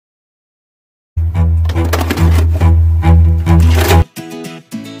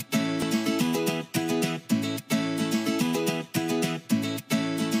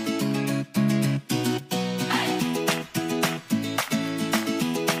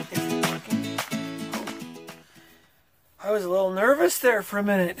I was a little nervous there for a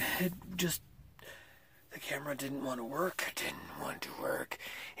minute. The camera didn't want to work. It didn't want to work.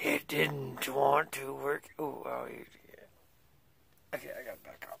 It didn't want to work. Yeah. Okay, I got it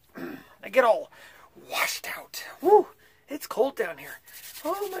back up. I get all washed out. Woo! It's cold down here.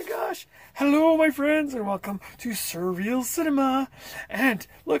 Oh my gosh. Hello, my friends, and welcome to Surreal Cinema. And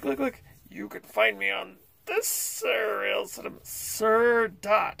look. You can find me on this Surreal Cinema.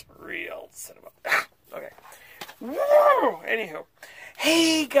 Sir.Real Cinema. Okay. Woo! Anywho.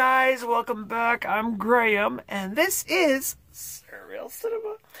 Hey guys, welcome back. I'm Graham, and this is Surreal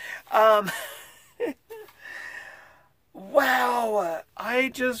Cinema. Wow, I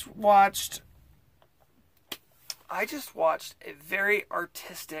just watched a very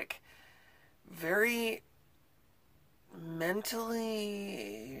artistic, very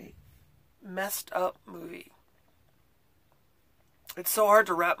mentally messed up movie. It's so hard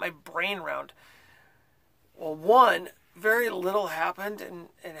to wrap my brain around. Well, one, very little happened, and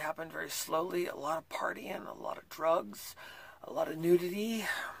it happened very slowly. A lot of partying, a lot of drugs, a lot of nudity.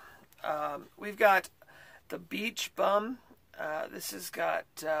 We've got The Beach Bum. This has got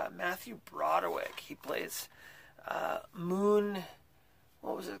Matthew Broderick. He plays Moon.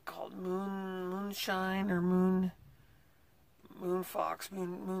 What was it called? Moonshine or Moon Fox?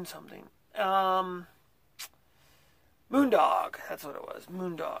 Moon something. Moondog. That's what it was.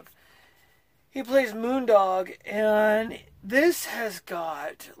 Moondog. He plays Moondog, and this has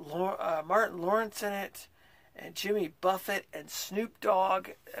got Martin Lawrence in it, and Jimmy Buffett, and Snoop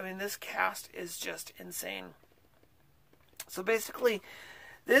Dogg. I mean, this cast is just insane. So basically,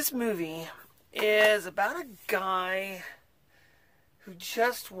 this movie is about a guy who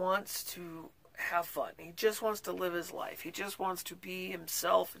just wants to have fun. He just wants to live his life. He just wants to be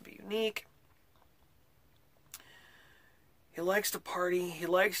himself and be unique. He likes to party. He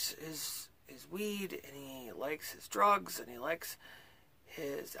likes his weed, and he likes his drugs, and he likes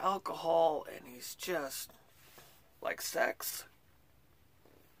his alcohol, and he's just like sex.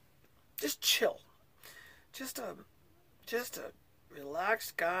 Just chill. Just a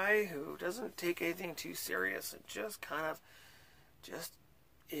relaxed guy who doesn't take anything too serious and just kind of just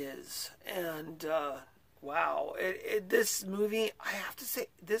is. And wow, this movie, I have to say,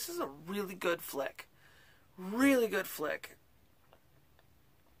 this is a really good flick. Really good flick.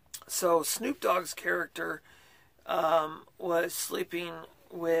 So Snoop Dogg's character was sleeping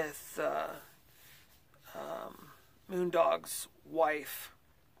with Moondog's wife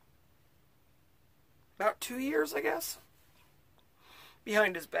about 2 years, I guess,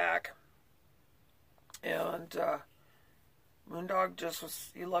 behind his back. And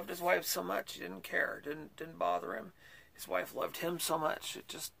Moondog he loved his wife so much, he didn't care, didn't bother him. His wife loved him so much.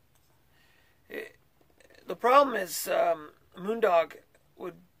 The problem is Moondog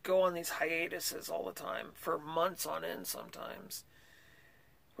would go on these hiatuses all the time for months on end sometimes,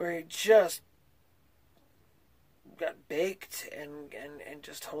 where he just got baked and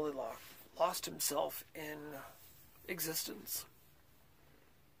just totally lost himself in existence.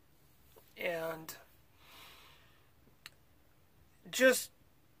 And just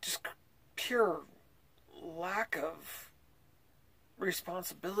pure lack of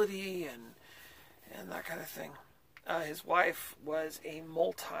responsibility and that kind of thing. His wife was a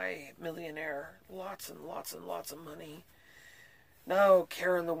multi-millionaire, lots and lots and lots of money. No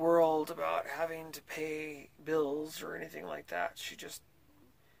care in the world about having to pay bills or anything like that. She just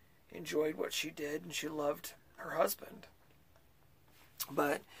enjoyed what she did, and she loved her husband.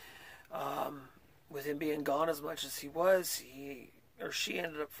 But with him being gone as much as he was, she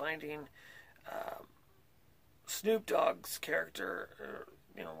ended up finding Snoop Dogg's character,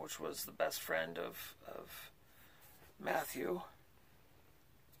 which was the best friend of Matthew.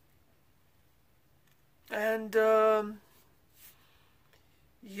 And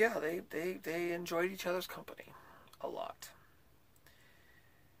yeah, they enjoyed each other's company a lot.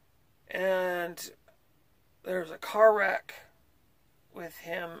 And there's a car wreck with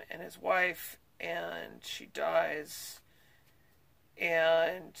him and his wife, and she dies,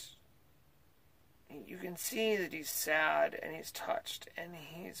 and you can see that he's sad and he's touched and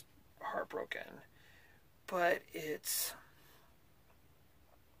he's heartbroken. But he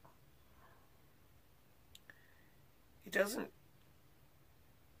doesn't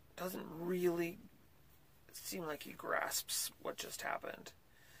really seem like he grasps what just happened.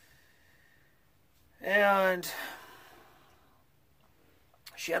 And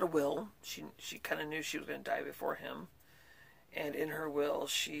she had a will. She kind of knew she was going to die before him. And in her will,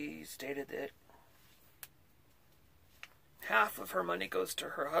 she stated that half of her money goes to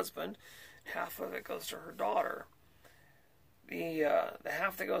her husband, half of it goes to her daughter. The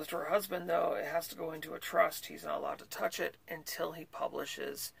half that goes to her husband, though, it has to go into a trust. He's not allowed to touch it until he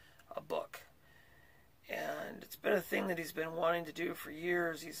publishes a book. And it's been a thing that he's been wanting to do for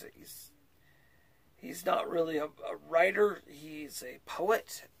years. He's not really a writer. He's a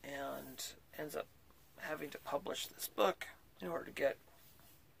poet, and ends up having to publish this book in order to get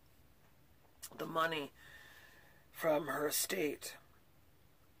the money from her estate.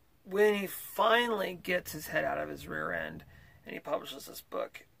 When he finally gets his head out of his rear end and he publishes this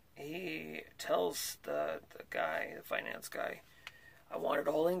book, he tells the guy, the finance guy, I want it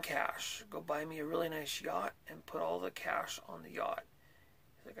all in cash. Go buy me a really nice yacht and put all the cash on the yacht.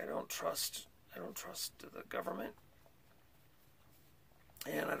 He's like, I don't trust the government,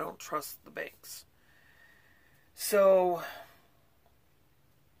 and I don't trust the banks. So,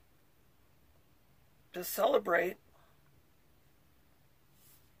 to celebrate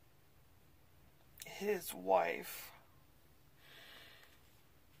his wife,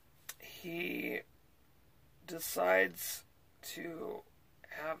 he decides to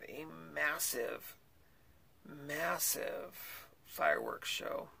have a massive fireworks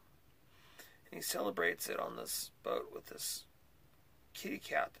show. And he celebrates it on this boat with this kitty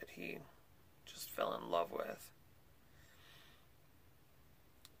cat that he just fell in love with.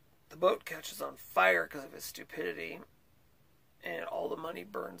 The boat catches on fire because of his stupidity, and all the money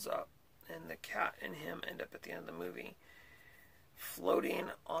burns up. And the cat and him end up at the end of the movie floating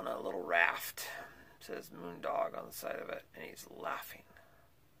on a little raft. It says Moondog on the side of it, and he's laughing.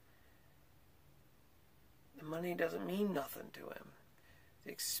 The money doesn't mean nothing to him.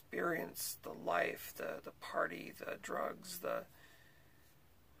 The experience, the life, the party, the drugs, the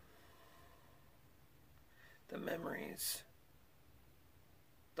memories,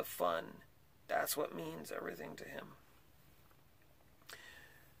 the fun, that's what means everything to him.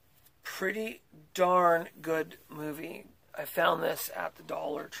 Pretty darn good movie. I found this at the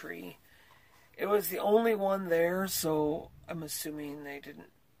Dollar Tree. It was the only one there, so I'm assuming they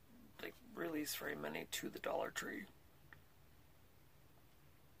didn't release very many to the Dollar Tree.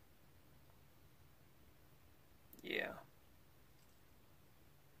 Yeah.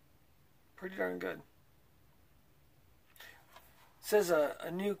 Pretty darn good. It says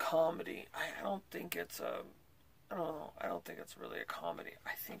a new comedy. I don't think it's really a comedy.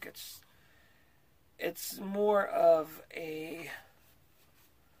 I think it's more of a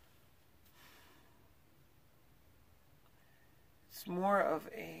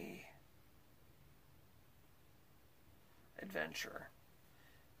adventure,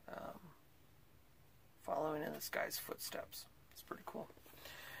 following in this guy's footsteps. It's pretty cool.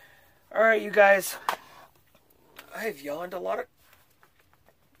 All right, you guys, I've yawned a lot.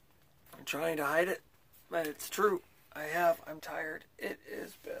 I'm trying to hide it, but it's true. I'm tired. It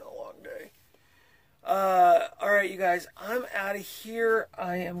has been a long day. Alright, you guys, I'm out of here.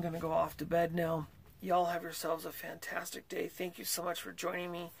 I am going to go off to bed now. Y'all have yourselves a fantastic day. Thank you so much for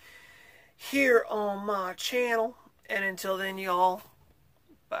joining me here on my channel. And until then, y'all,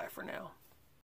 bye for now.